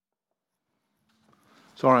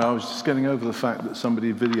Sorry, I was just getting over the fact that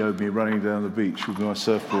somebody videoed me running down the beach with my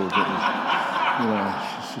surfboard.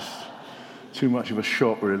 It's just too much of a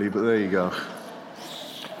shot, really, but there you go.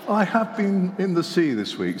 I have been in the sea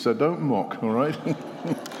this week, so don't mock, all right?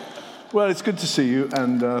 Well, it's good to see you,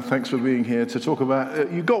 and thanks for being here to talk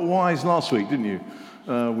about... you got wise last week, didn't you?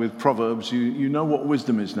 With Proverbs. You know what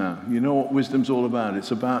wisdom is now. You know what wisdom's all about.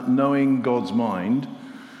 It's about knowing God's mind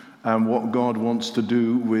and what God wants to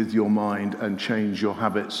do with your mind and change your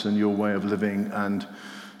habits and your way of living. And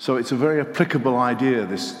so it's a very applicable idea,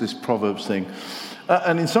 this Proverbs thing.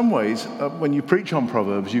 And in some ways, when you preach on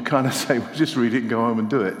Proverbs, you kind of say, well, just read it and go home and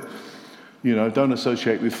do it. You know, don't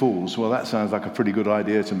associate with fools. Well, that sounds like a pretty good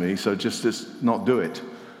idea to me, so just not do it.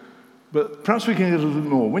 But perhaps we can get a little bit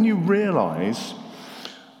more. When you realize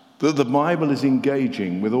that the Bible is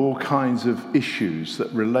engaging with all kinds of issues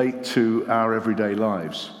that relate to our everyday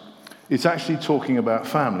lives, it's actually talking about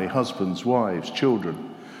family, husbands, wives,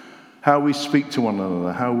 children, how we speak to one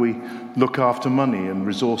another, how we look after money and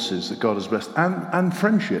resources that God has blessed, and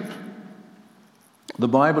friendship. The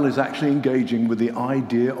Bible is actually engaging with the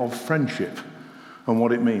idea of friendship and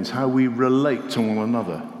what it means, how we relate to one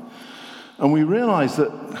another. And we realize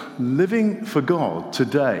that living for God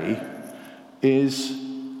today is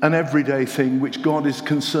an everyday thing which God is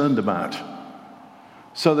concerned about.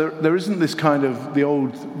 So there isn't this kind of, the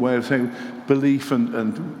old way of saying belief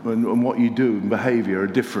and what you do and behavior are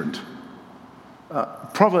different.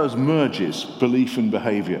 Proverbs merges belief and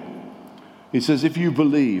behavior. It says if you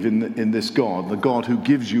believe in this God, the God who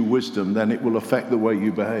gives you wisdom, then it will affect the way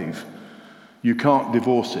you behave. You can't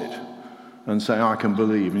divorce it and say, I can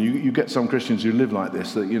believe. And you get some Christians who live like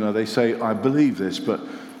this, that, you know, they say, I believe this, but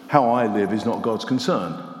how I live is not God's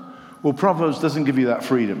concern. Well, Proverbs doesn't give you that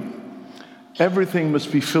freedom. Everything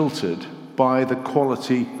must be filtered by the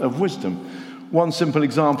quality of wisdom. One simple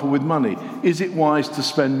example with money. Is it wise to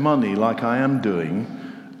spend money like I am doing?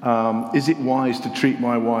 Is it wise to treat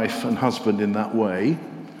my wife and husband in that way?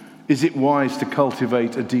 Is it wise to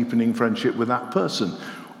cultivate a deepening friendship with that person?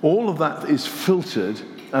 All of that is filtered,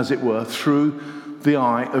 as it were, through the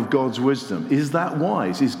eye of God's wisdom. Is that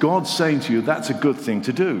wise? Is God saying to you, that's a good thing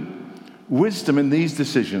to do? Wisdom in these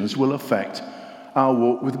decisions will affect our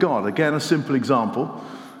walk with God. Again, a simple example.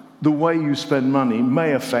 The way you spend money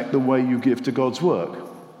may affect the way you give to God's work.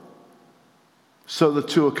 So the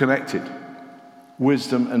two are connected,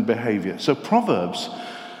 wisdom and behavior. So Proverbs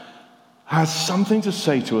has something to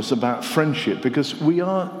say to us about friendship because we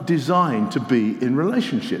are designed to be in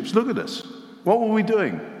relationships. Look at us. What were we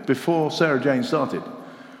doing before Sarah Jane started?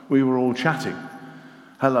 We were all chatting.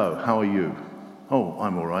 Hello, how are you? Oh,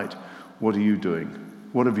 I'm all right. What are you doing?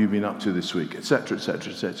 What have you been up to this week? Etc.,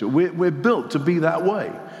 etc., etc. We're built to be that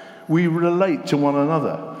way. We relate to one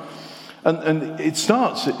another. And it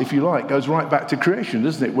starts, if you like, goes right back to creation,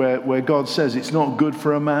 doesn't it? Where God says it's not good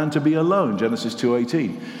for a man to be alone, Genesis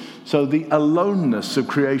 2:18. So the aloneness of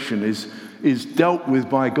creation is dealt with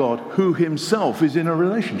by God, who himself is in a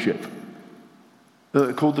relationship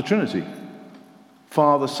called the Trinity.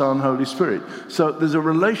 Father, Son, Holy Spirit. So there's a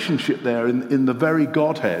relationship there in the very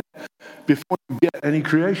Godhead before you get any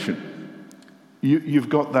creation. You've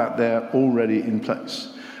got that there already in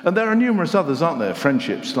place. And there are numerous others, aren't there?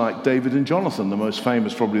 Friendships like David and Jonathan, the most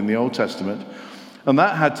famous probably in the Old Testament. And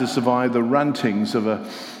that had to survive the rantings of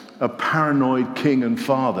a paranoid king and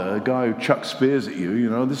father, a guy who chucks spears at you, you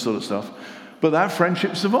know, this sort of stuff. But that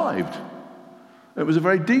friendship survived. It was a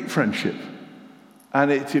very deep friendship.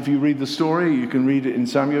 And if you read the story, you can read it in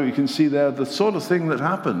Samuel, you can see there the sort of thing that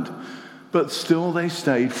happened. But still they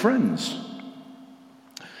stayed friends.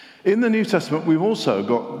 In the New Testament, we've also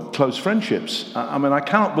got close friendships. I mean, I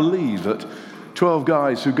cannot believe that 12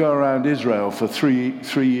 guys who go around Israel for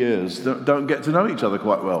three years don't get to know each other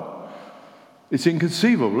quite well. It's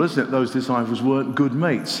inconceivable, isn't it? Those disciples weren't good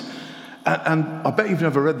mates. And I bet you've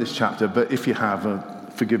never read this chapter, but if you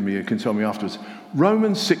have, forgive me, you can tell me afterwards.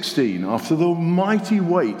 Romans 16, after the mighty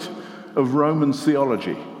weight of Romans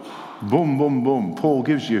theology, boom, boom, boom, Paul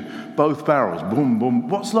gives you both barrels, boom, boom.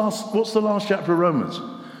 What's the last chapter of Romans?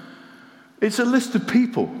 It's a list of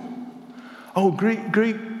people. Oh,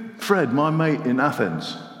 Greek Fred, my mate in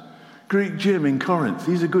Athens. Greek Jim in Corinth.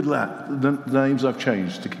 He's a good lad. The names I've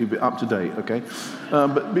changed to keep it up to date, okay?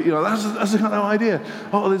 But you know, that's the kind of idea.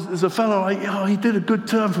 Oh, there's a fellow, he did a good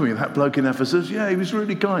term for me, that bloke in Ephesus. Yeah, he was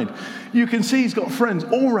really kind. You can see he's got friends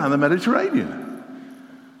all around the Mediterranean.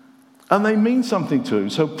 And they mean something to him.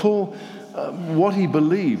 So Paul, what he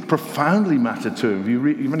believed profoundly mattered to him.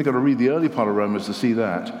 You've only got to read the early part of Romans to see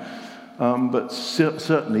that. But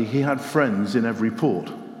certainly he had friends in every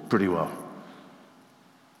port, pretty well.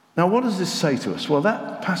 Now, what does this say to us? Well,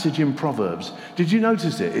 that passage in Proverbs, did you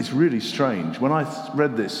notice it? It's really strange. When I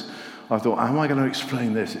read this, I thought, how am I going to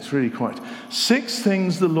explain this? It's really quite... 6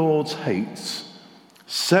 things the Lord hates,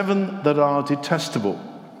 7 that are detestable.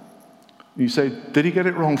 You say, did he get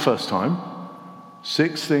it wrong first time?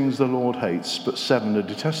 6 things the Lord hates, but 7 are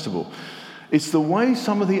detestable. It's the way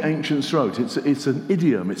some of the ancients wrote. It's an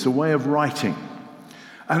idiom. It's a way of writing.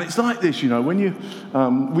 And it's like this, when you...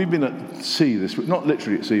 we've been at sea this week, not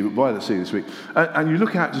literally at sea, but by the sea this week, and you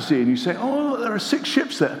look out to sea and you say, oh, there are 6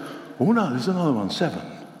 ships there. Oh, no, there's another one, 7.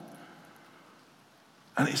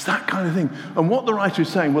 And it's that kind of thing. And what the writer is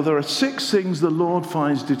saying, well, there are 6 things the Lord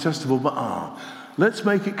finds detestable, but let's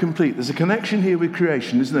make it complete. There's a connection here with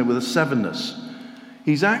creation, isn't there, with a 7ness.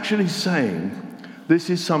 He's actually saying this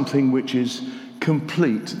is something which is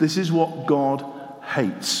complete. This is what God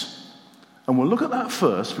hates. And we'll look at that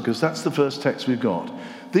first, because that's the first text we've got.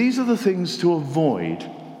 These are the things to avoid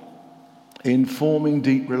in forming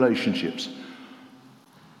deep relationships.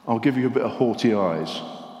 I'll give you a bit of haughty eyes.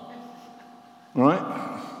 All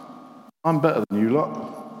right? I'm better than you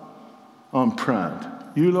lot. I'm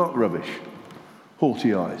proud. You lot, rubbish.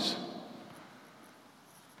 Haughty eyes.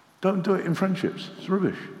 Don't do it in friendships. It's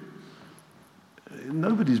rubbish.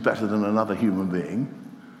 Nobody's better than another human being.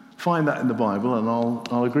 Find that in the Bible and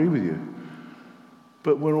I'll agree with you.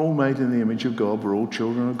 But we're all made in the image of God. We're all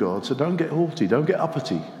children of God. So don't get haughty. Don't get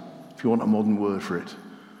uppity, if you want a modern word for it.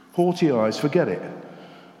 Haughty eyes, forget it.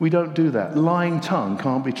 We don't do that. Lying tongue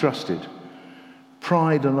can't be trusted.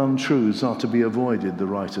 Pride and untruths are to be avoided, the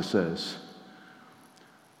writer says.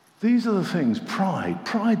 These are the things. Pride.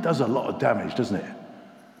 Pride does a lot of damage, doesn't it?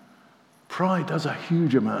 Pride does a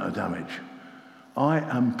huge amount of damage. I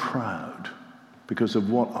am proud because of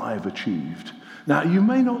what I've achieved. Now, you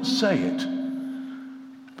may not say it,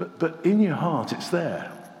 but in your heart, it's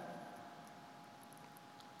there.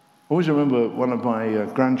 I always remember one of my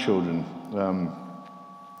grandchildren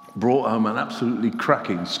brought home an absolutely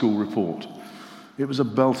cracking school report. It was a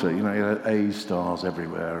belter, he had A's, stars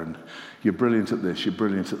everywhere, and you're brilliant at this, you're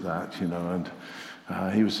brilliant at that, and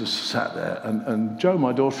he was just sat there. And Jo,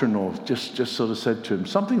 my daughter-in-law, just sort of said to him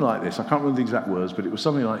something like this. I can't remember the exact words, but it was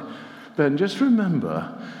something like, Ben, just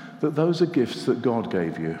remember that those are gifts that God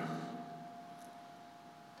gave you.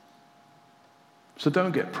 So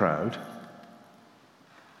don't get proud.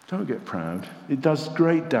 Don't get proud. It does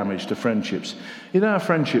great damage to friendships. In our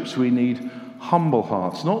friendships, we need humble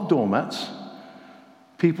hearts, not doormats.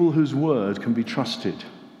 People whose word can be trusted.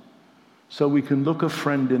 So we can look a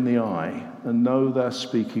friend in the eye and know they're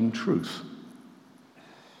speaking truth.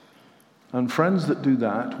 And friends that do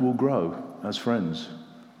that will grow as friends.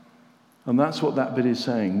 And that's what that bit is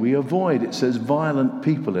saying. We avoid, it says, violent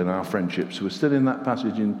people in our friendships. We're still in that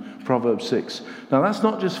passage in Proverbs 6. Now, that's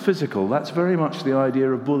not just physical. That's very much the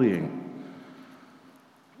idea of bullying.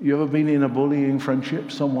 You ever been in a bullying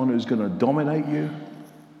friendship? Someone who's going to dominate you?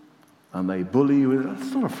 And they bully you?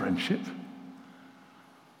 That's not a friendship.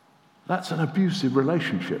 That's an abusive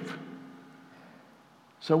relationship.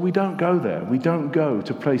 So we don't go there. We don't go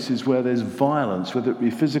to places where there's violence, whether it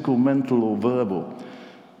be physical, mental, or verbal.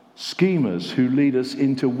 Schemers who lead us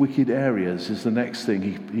into wicked areas is the next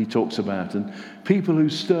thing he talks about. And people who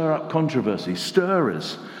stir up controversy,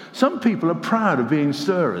 stirrers. Some people are proud of being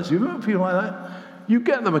stirrers. You remember people like that? You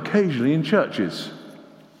get them occasionally in churches.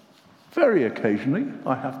 Very occasionally,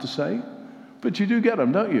 I have to say. But you do get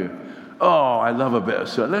them, don't you? Oh, I love a bit of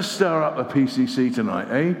stir. Let's stir up a PCC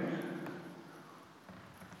tonight, eh?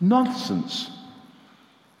 Nonsense.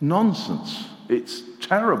 Nonsense. It's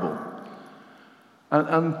terrible.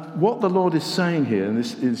 And what the Lord is saying here in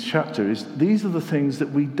this chapter is these are the things that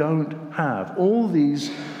we don't have. All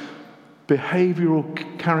these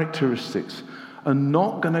behavioral characteristics are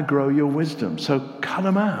not going to grow your wisdom. So cut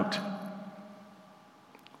them out.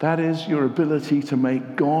 That is your ability to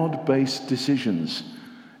make God-based decisions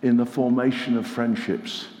in the formation of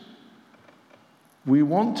friendships. We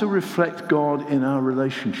want to reflect God in our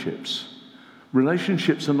relationships.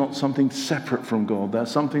 Relationships are not something separate from God. They're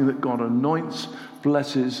something that God anoints,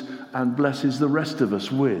 blesses, and blesses the rest of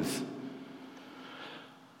us with.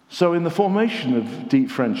 So in the formation of deep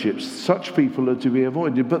friendships, such people are to be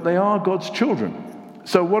avoided, but they are God's children.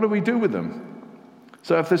 So what do we do with them?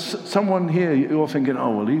 So if there's someone here, you're thinking,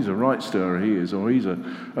 oh, well, he's a right stirrer, he is, or he's a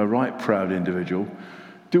right proud individual.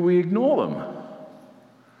 Do we ignore them?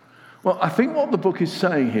 Well, I think what the book is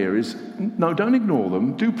saying here is, no, don't ignore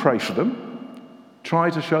them. Do pray for them. Try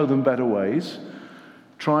to show them better ways.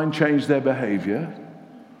 Try and change their behavior.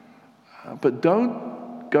 But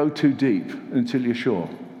don't go too deep until you're sure.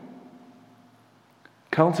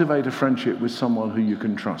 Cultivate a friendship with someone who you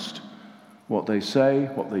can trust, what they say,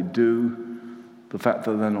 what they do, the fact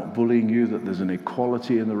that they're not bullying you, that there's an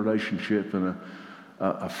equality in the relationship and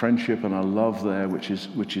a friendship and a love there which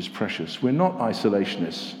is precious. We're not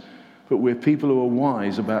isolationists, but we're people who are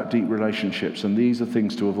wise about deep relationships, and these are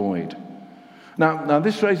things to avoid. Now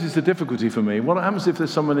this raises the difficulty for me. What happens if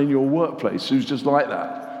there's someone in your workplace who's just like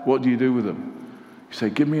that? What do you do with them? You say,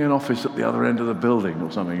 give me an office at the other end of the building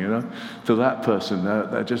or something, To that person,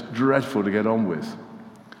 they're just dreadful to get on with.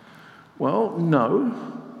 Well, no.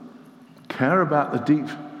 Care about the deep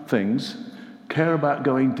things. Care about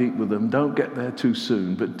going deep with them. Don't get there too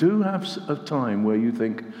soon. But do have a time where you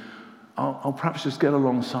think, I'll perhaps just get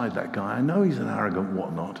alongside that guy. I know he's an arrogant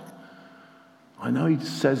whatnot. I know he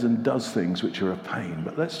says and does things which are a pain.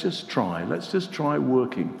 But let's just try. Let's just try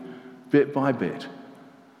working bit by bit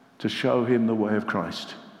to show him the way of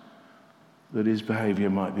Christ, that his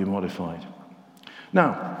behavior might be modified.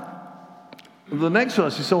 Now, the next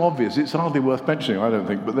verse is so obvious, it's hardly worth mentioning, I don't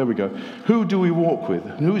think, but there we go. Who do we walk with?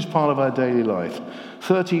 Who is part of our daily life?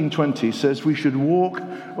 13:20 says we should walk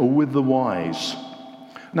with the wise.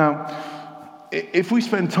 Now, if we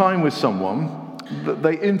spend time with someone,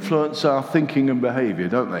 they influence our thinking and behavior,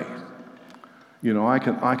 don't they? I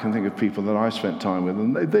can think of people that I've spent time with,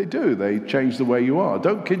 and they do. They change the way you are.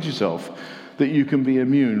 Don't kid yourself that you can be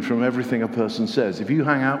immune from everything a person says if you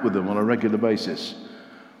hang out with them on a regular basis.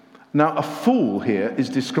 Now, a fool here is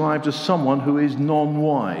described as someone who is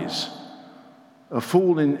non-wise. A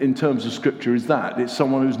fool in terms of Scripture is that. It's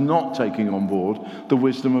someone who's not taking on board the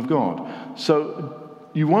wisdom of God. So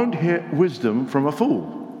you won't hear wisdom from a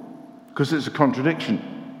fool because it's a contradiction.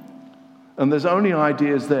 And there's only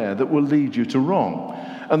ideas there that will lead you to wrong.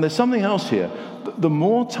 And there's something else here. The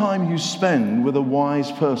more time you spend with a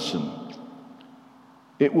wise person,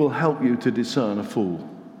 it will help you to discern a fool.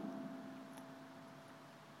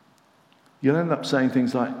 You'll end up saying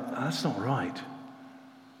things like, that's not right.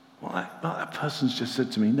 Well, that person's just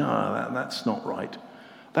said to me, no, that's not right.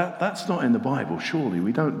 That's not in the Bible, surely.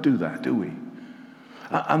 We don't do that, do we?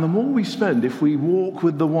 And the more we spend, if we walk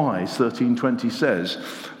with the wise, 13:20 says,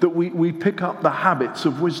 that we pick up the habits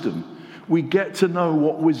of wisdom. We get to know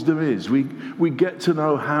what wisdom is. We get to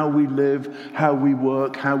know how we live, how we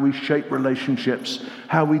work, how we shape relationships,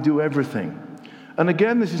 how we do everything. And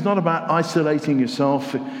again, this is not about isolating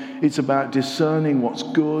yourself. It's about discerning what's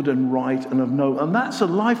good and right and of no. And that's a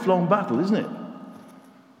lifelong battle, isn't it?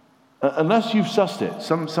 Unless you've sussed it.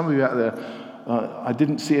 Some of you out there, I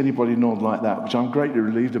didn't see anybody nod like that, which I'm greatly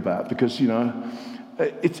relieved about because,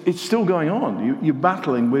 it's still going on. You're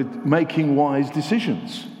battling with making wise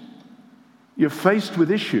decisions. You're faced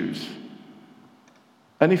with issues.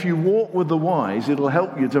 And if you walk with the wise, it'll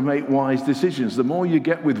help you to make wise decisions. The more you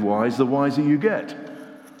get with wise, the wiser you get.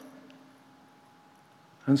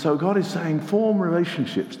 And so God is saying, form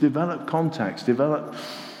relationships, develop contacts, develop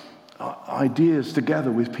ideas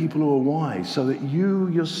together with people who are wise so that you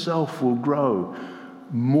yourself will grow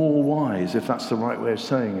more wise, if that's the right way of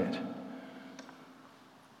saying it.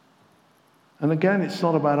 And again, it's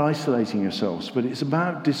not about isolating yourselves, but it's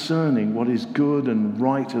about discerning what is good and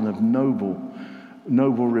right and of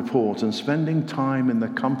noble report. And spending time in the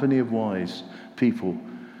company of wise people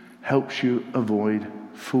helps you avoid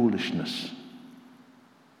foolishness.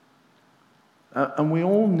 And we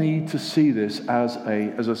all need to see this as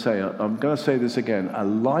I'm going to say this again, a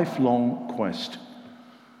lifelong quest,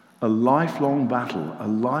 a lifelong battle, a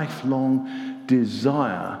lifelong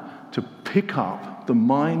desire to pick up the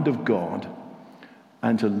mind of God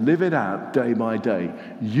and to live it out day by day.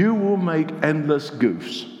 You will make endless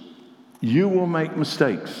goofs. You will make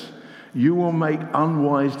mistakes. You will make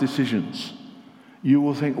unwise decisions. You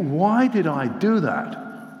will think, why did I do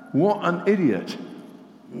that? What an idiot.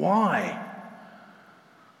 Why?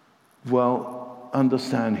 Well,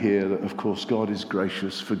 understand here that, of course, God is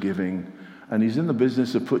gracious, forgiving, and he's in the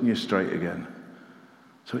business of putting you straight again.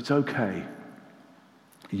 So it's okay.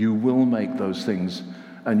 You will make those things,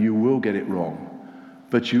 and you will get it wrong.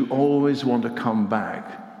 But you always want to come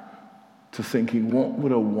back to thinking, what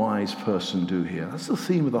would a wise person do here? That's the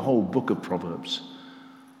theme of the whole book of Proverbs.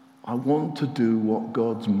 I want to do what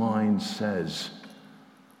God's mind says.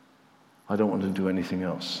 I don't want to do anything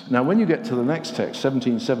else. Now, when you get to the next text,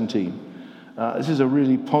 17:17, this is a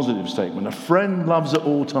really positive statement. A friend loves at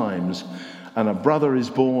all times, and a brother is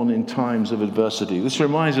born in times of adversity. This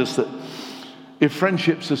reminds us that if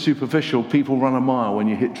friendships are superficial, people run a mile when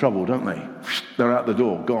you hit trouble, don't they? They're out the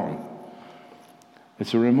door, gone.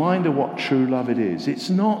 It's a reminder what true love it is. It's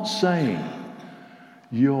not saying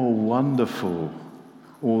you're wonderful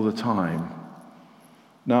all the time.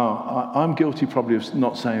 Now, I'm guilty probably of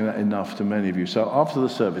not saying that enough to many of you. So after the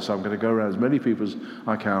service, I'm going to go around as many people as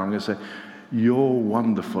I can. I'm going to say, you're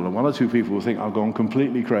wonderful. And one or two people will think I've gone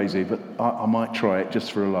completely crazy, but I might try it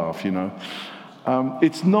just for a laugh, you know.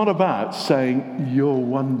 It's not about saying you're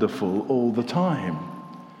wonderful all the time.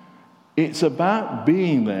 It's about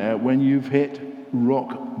being there when you've hit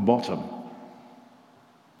rock bottom.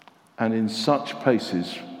 And in such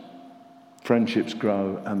places, friendships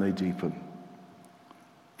grow and they deepen.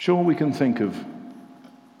 Sure, we can think of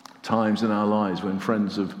times in our lives when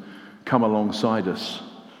friends have come alongside us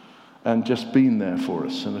and just been there for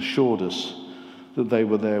us and assured us that they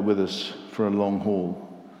were there with us for a long haul.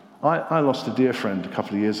 I lost a dear friend a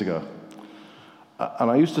couple of years ago.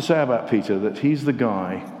 And I used to say about Peter that he's the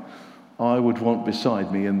guy I would want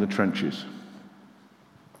beside me in the trenches.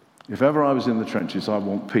 If ever I was in the trenches, I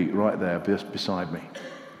want Pete right there just beside me.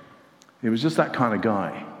 He was just that kind of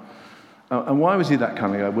guy. And why was he that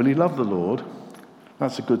kind of guy? Well, he loved the Lord.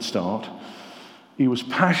 That's a good start. He was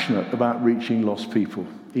passionate about reaching lost people.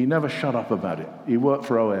 He never shut up about it. He worked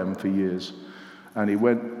for OM for years, and he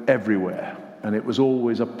went everywhere. And it was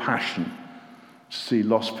always a passion to see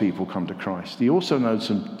lost people come to Christ. He also knows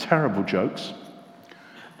some terrible jokes.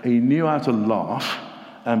 He knew how to laugh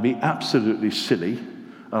and be absolutely silly.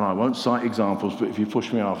 And I won't cite examples, but if you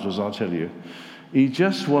push me afterwards, I'll tell you. He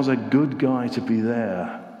just was a good guy to be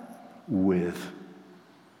there with.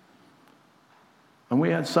 And we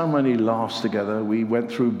had so many laughs together. We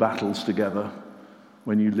went through battles together.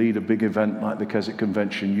 When you lead a big event like the Keswick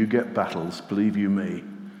Convention, you get battles, believe you me.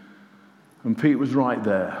 And Pete was right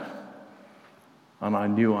there. And I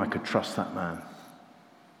knew I could trust that man.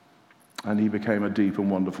 And he became a deep and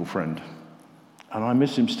wonderful friend. And I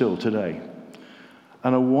miss him still today.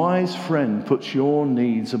 And a wise friend puts your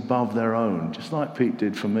needs above their own, just like Pete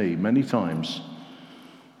did for me many times.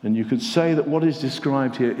 And you could say that what is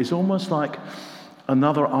described here is almost like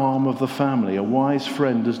another arm of the family. A wise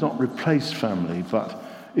friend does not replace family, but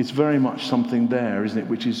it's very much something there, isn't it,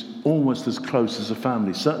 which is almost as close as a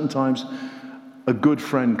family. Certain times, a good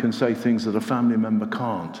friend can say things that a family member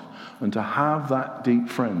can't. And to have that deep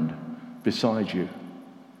friend beside you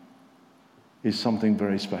is something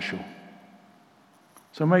very special.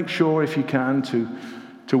 So make sure, if you can,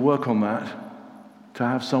 to work on that, to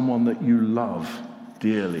have someone that you love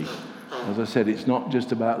dearly. As I said, it's not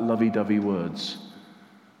just about lovey-dovey words.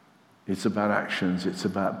 It's about actions. It's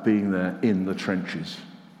about being there in the trenches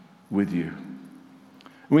with you.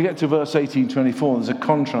 When we get to verse 18:24, there's a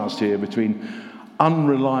contrast here between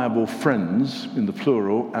unreliable friends, in the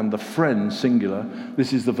plural, and the friend, singular.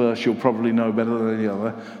 This is the verse you'll probably know better than any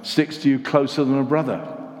other. Sticks to you closer than a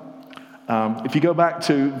brother. If you go back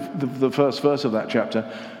to the first verse of that chapter,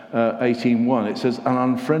 18:1, it says, an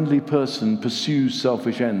unfriendly person pursues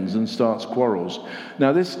selfish ends and starts quarrels.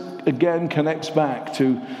 Now this again connects back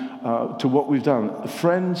to what we've done. A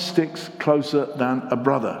friend sticks closer than a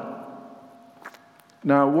brother.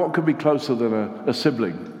 Now what could be closer than a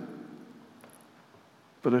sibling?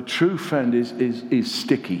 But a true friend is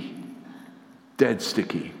sticky, dead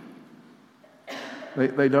sticky.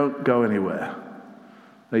 They don't go anywhere.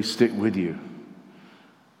 They stick with you.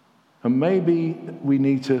 And maybe we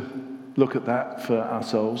need to look at that for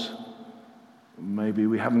ourselves. Maybe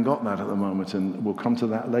we haven't got that at the moment, and we'll come to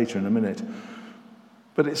that later in a minute.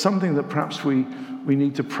 But it's something that perhaps we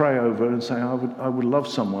need to pray over and say, I would love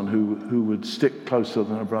someone who would stick closer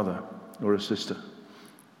than a brother or a sister.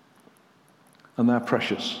 And they're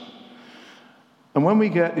precious. And when we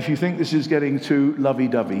get, if you think this is getting too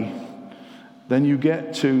lovey-dovey, then you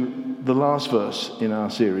get to the last verse in our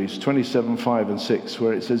series, 27, 5 and 6,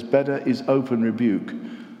 where it says, better is open rebuke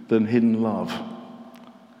than hidden love.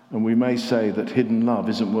 And we may say that hidden love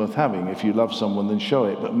isn't worth having. If you love someone, then show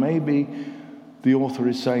it. But maybe the author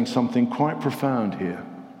is saying something quite profound here.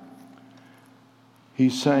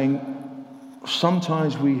 He's saying,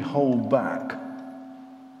 sometimes we hold back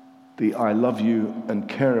the I love you and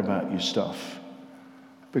care about you stuff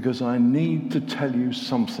because I need to tell you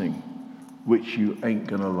something which you ain't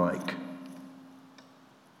gonna like.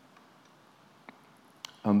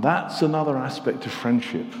 And that's another aspect of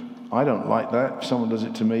friendship. I don't like that if someone does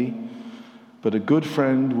it to me, but a good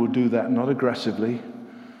friend will do that not aggressively,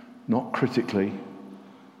 not critically,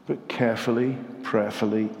 but carefully,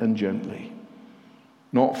 prayerfully, and gently.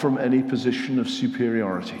 Not from any position of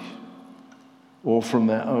superiority or from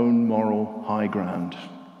their own moral high ground.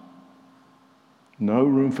 No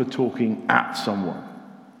room for talking at someone.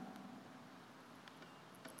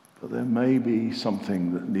 But there may be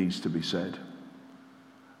something that needs to be said.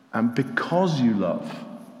 And because you love,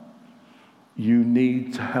 you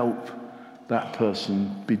need to help that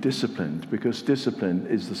person be disciplined, because discipline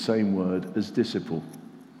is the same word as disciple.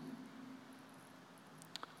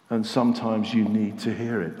 And sometimes you need to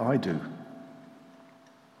hear it. I do.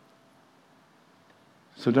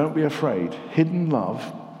 So don't be afraid. Hidden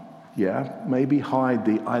love, maybe hide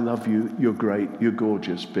the I love you, you're great, you're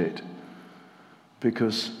gorgeous bit,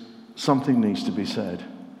 because something needs to be said.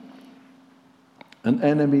 An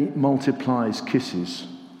enemy multiplies kisses.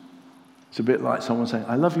 It's a bit like someone saying,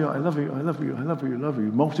 I love you, I love you, I love you, I love you, I love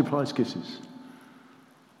you. Multiplies kisses.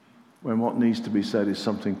 When what needs to be said is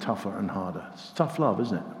something tougher and harder. It's tough love,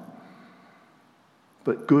 isn't it?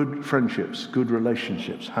 But good friendships, good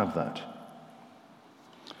relationships have that.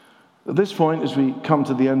 At this point, as we come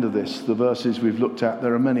to the end of this, the verses we've looked at,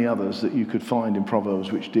 there are many others that you could find in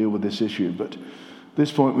Proverbs which deal with this issue. But at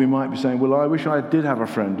this point, we might be saying, well, I wish I did have a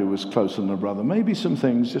friend who was closer than a brother. Maybe some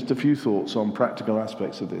things, just a few thoughts on practical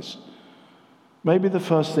aspects of this. Maybe the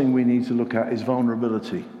first thing we need to look at is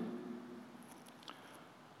vulnerability.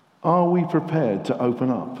 Are we prepared to open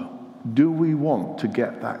up? Do we want to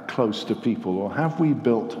get that close to people? Or have we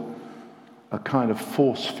built a kind of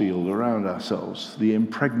force field around ourselves, the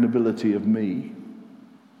impregnability of me?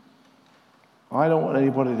 I don't want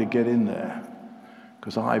anybody to get in there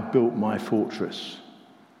because I built my fortress.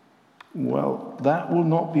 Well, that will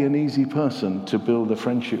not be an easy person to build a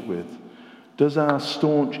friendship with. Does our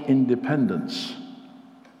staunch independence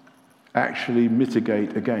actually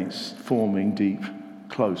mitigate against forming deep,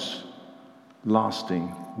 close,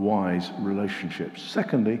 lasting, wise relationships?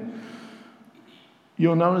 Secondly,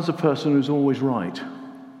 you're known as a person who's always right.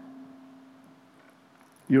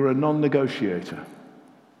 You're a non-negotiator.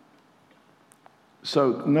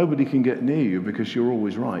 So nobody can get near you because you're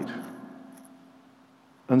always right.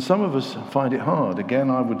 And some of us find it hard, again,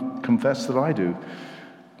 I would confess that I do,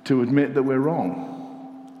 to admit that we're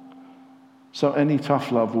wrong. So any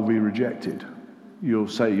tough love will be rejected. You'll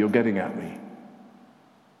say, you're getting at me.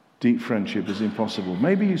 Deep friendship is impossible.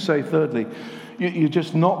 Maybe you say, thirdly, you're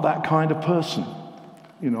just not that kind of person.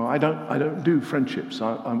 You know, I don't do friendships.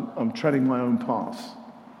 I'm treading my own path.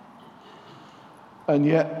 And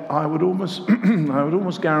yet, I would almost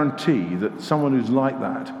guarantee that someone who's like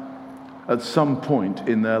that, at some point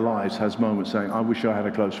in their lives, has moments saying, I wish I had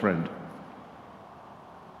a close friend.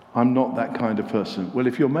 I'm not that kind of person. Well,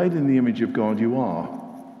 if you're made in the image of God, you are.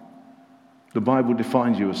 The Bible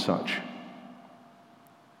defines you as such.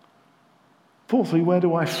 Fourthly, where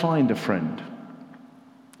do I find a friend?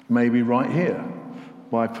 Maybe right here,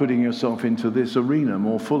 by putting yourself into this arena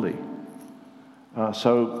more fully.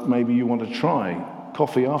 So maybe you want to try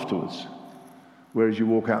coffee afterwards, whereas you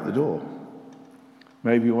walk out the door.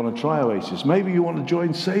 Maybe you want to try Oasis. Maybe you want to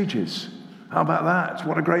join Sages. How about that?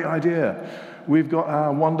 What a great idea. We've got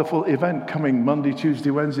our wonderful event coming Monday,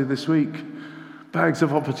 Tuesday, Wednesday this week. Bags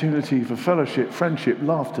of opportunity for fellowship, friendship,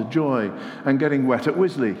 laughter, joy, and getting wet at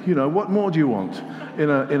Wisley. You know, what more do you want in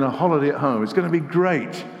a holiday at home? It's going to be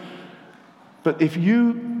great. But if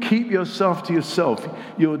you keep yourself to yourself,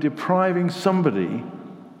 you're depriving somebody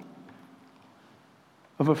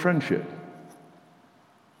of a friendship.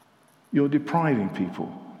 You're depriving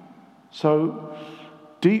people. So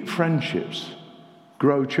deep friendships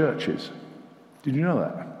grow churches. Did you know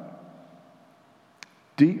that?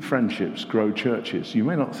 Deep friendships grow churches. You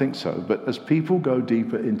may not think so, but as people go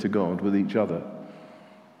deeper into God with each other,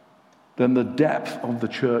 then the depth of the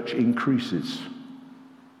church increases.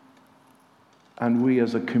 And we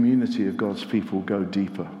as a community of God's people go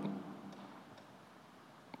deeper.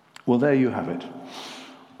 Well, there you have it.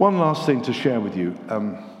 One last thing to share with you.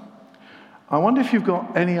 I wonder if you've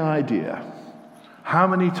got any idea how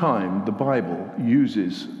many times the Bible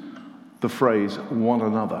uses the phrase one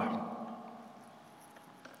another.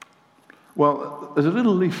 Well, there's a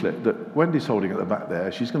little leaflet that Wendy's holding at the back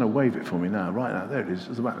there. She's going to wave it for me now. Right now, there it is,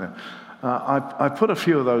 at the back there. I've put a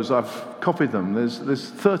few of those, I've copied them. There's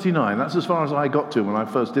 39. That's as far as I got to when I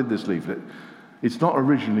first did this leaflet. It's not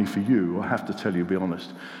originally for you, I have to tell you, be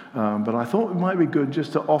honest. But I thought it might be good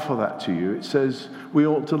just to offer that to you. It says we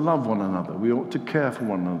ought to love one another. We ought to care for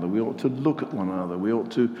one another. We ought to look at one another. We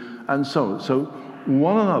ought to, and so on. So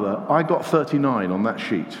one another, I got 39 on that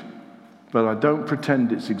sheet. But I don't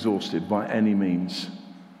pretend it's exhausted by any means.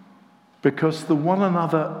 Because the one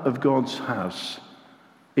another of God's house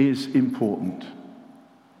is important.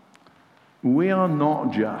 We are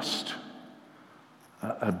not just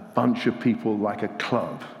a bunch of people like a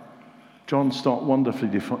club. John Stott wonderfully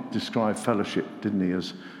described fellowship, didn't he,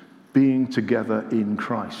 as being together in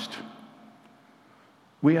Christ.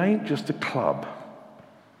 We ain't just a club.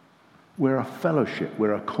 We're a fellowship.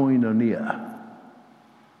 We're a koinonia.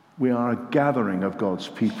 We are a gathering of God's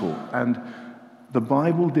people. And the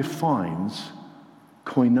Bible defines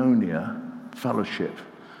koinonia, fellowship,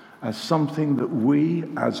 as something that we,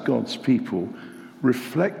 as God's people,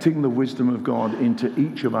 reflecting the wisdom of God into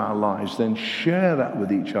each of our lives, then share that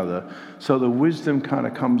with each other so the wisdom kind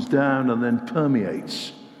of comes down and then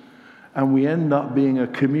permeates. And we end up being a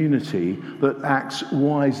community that acts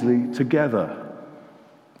wisely together.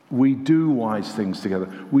 We do wise things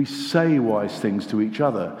together. We say wise things to each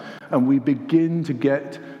other. And we begin to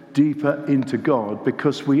get deeper into God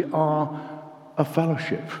because we are a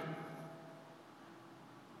fellowship.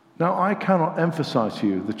 Now, I cannot emphasize to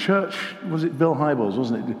you, the church, was it Bill Hybels,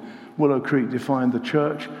 wasn't it? Willow Creek defined the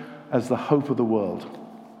church as the hope of the world.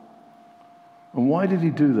 And why did he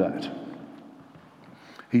do that?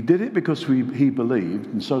 He did it because he believed,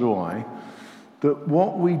 and so do I, that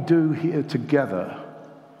what we do here together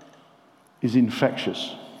is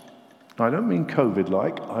infectious. Now, I don't mean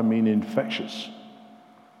COVID-like, I mean infectious.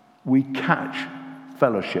 We catch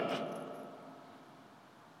fellowship.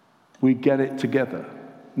 We get it together.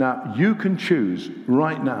 Now, you can choose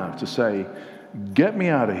right now to say, get me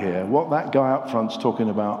out of here. What that guy up front's talking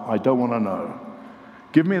about, I don't want to know.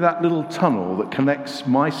 Give me that little tunnel that connects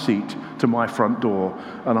my seat to my front door,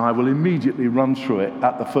 and I will immediately run through it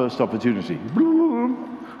at the first opportunity.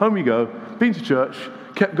 Home you go, been to church,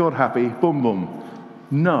 kept God happy, boom, boom.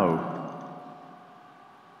 No.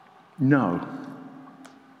 No.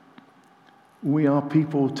 We are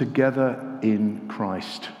people together in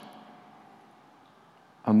Christ.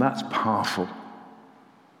 And that's powerful.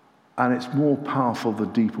 And it's more powerful the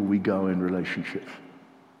deeper we go in relationship.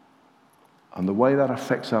 And the way that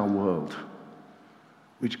affects our world,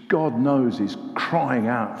 which God knows is crying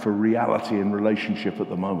out for reality in relationship at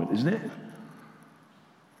the moment, isn't it?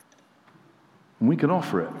 And we can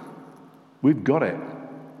offer it. We've got it.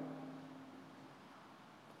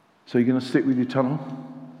 So you're going to stick with your tunnel?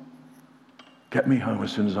 Get me home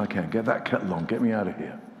as soon as I can. Get that kettle on. Get me out of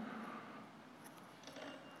here.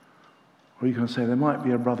 Or you can say, there might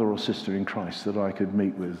be a brother or sister in Christ that I could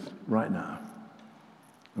meet with right now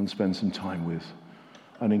and spend some time with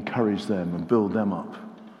and encourage them and build them up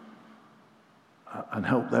and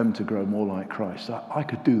help them to grow more like Christ. I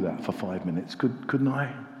could do that for 5 minutes, couldn't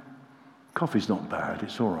I? Coffee's not bad,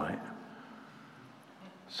 it's all right.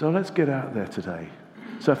 So let's get out there today.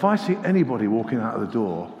 So if I see anybody walking out of the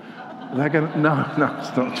door, they're going to, no,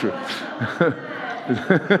 it's not true.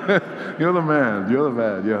 You're the man.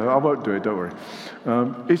 Yeah, I won't do it, don't worry.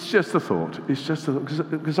 It's just a thought. It's just a thought.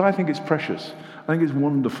 Because I think it's precious. I think it's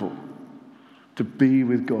wonderful to be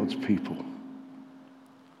with God's people.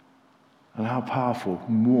 And how powerful,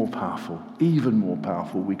 more powerful, even more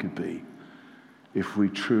powerful we could be if we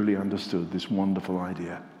truly understood this wonderful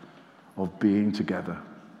idea of being together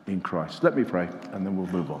in Christ. Let me pray, and then we'll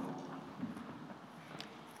move on.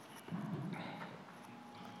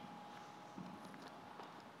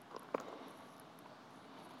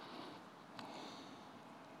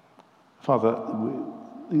 Father,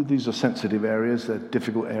 these are sensitive areas. They're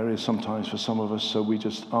difficult areas sometimes for some of us, so we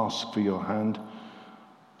just ask for your hand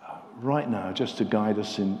right now just to guide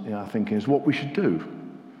us in our thinking is what we should do.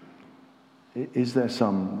 Is there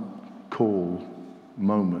some call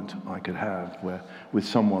moment I could have where with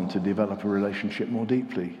someone to develop a relationship more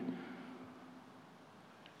deeply?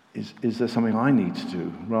 Is there something I need to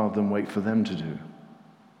do rather than wait for them to do?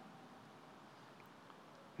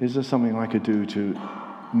 Is there something I could do to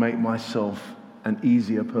make myself an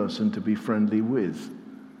easier person to be friendly with?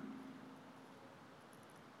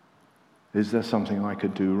 Is there something I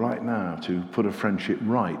could do right now to put a friendship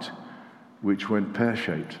right which went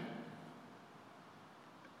pear-shaped?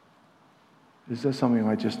 Is there something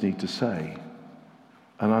I just need to say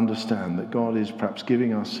and understand that God is perhaps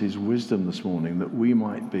giving us his wisdom this morning that we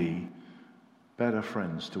might be better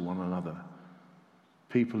friends to one another,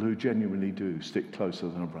 people who genuinely do stick closer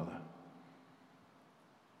than a brother?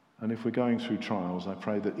 And if we're going through trials, I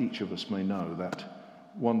pray that each of us may know that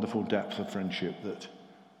wonderful depth of friendship that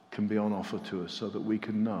can be on offer to us so that we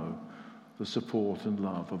can know the support and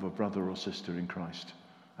love of a brother or sister in Christ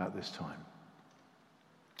at this time.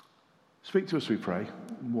 Speak to us, we pray.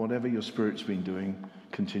 Whatever your Spirit's been doing,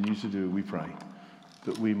 continue to do, we pray,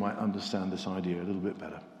 that we might understand this idea a little bit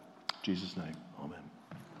better. In Jesus' name.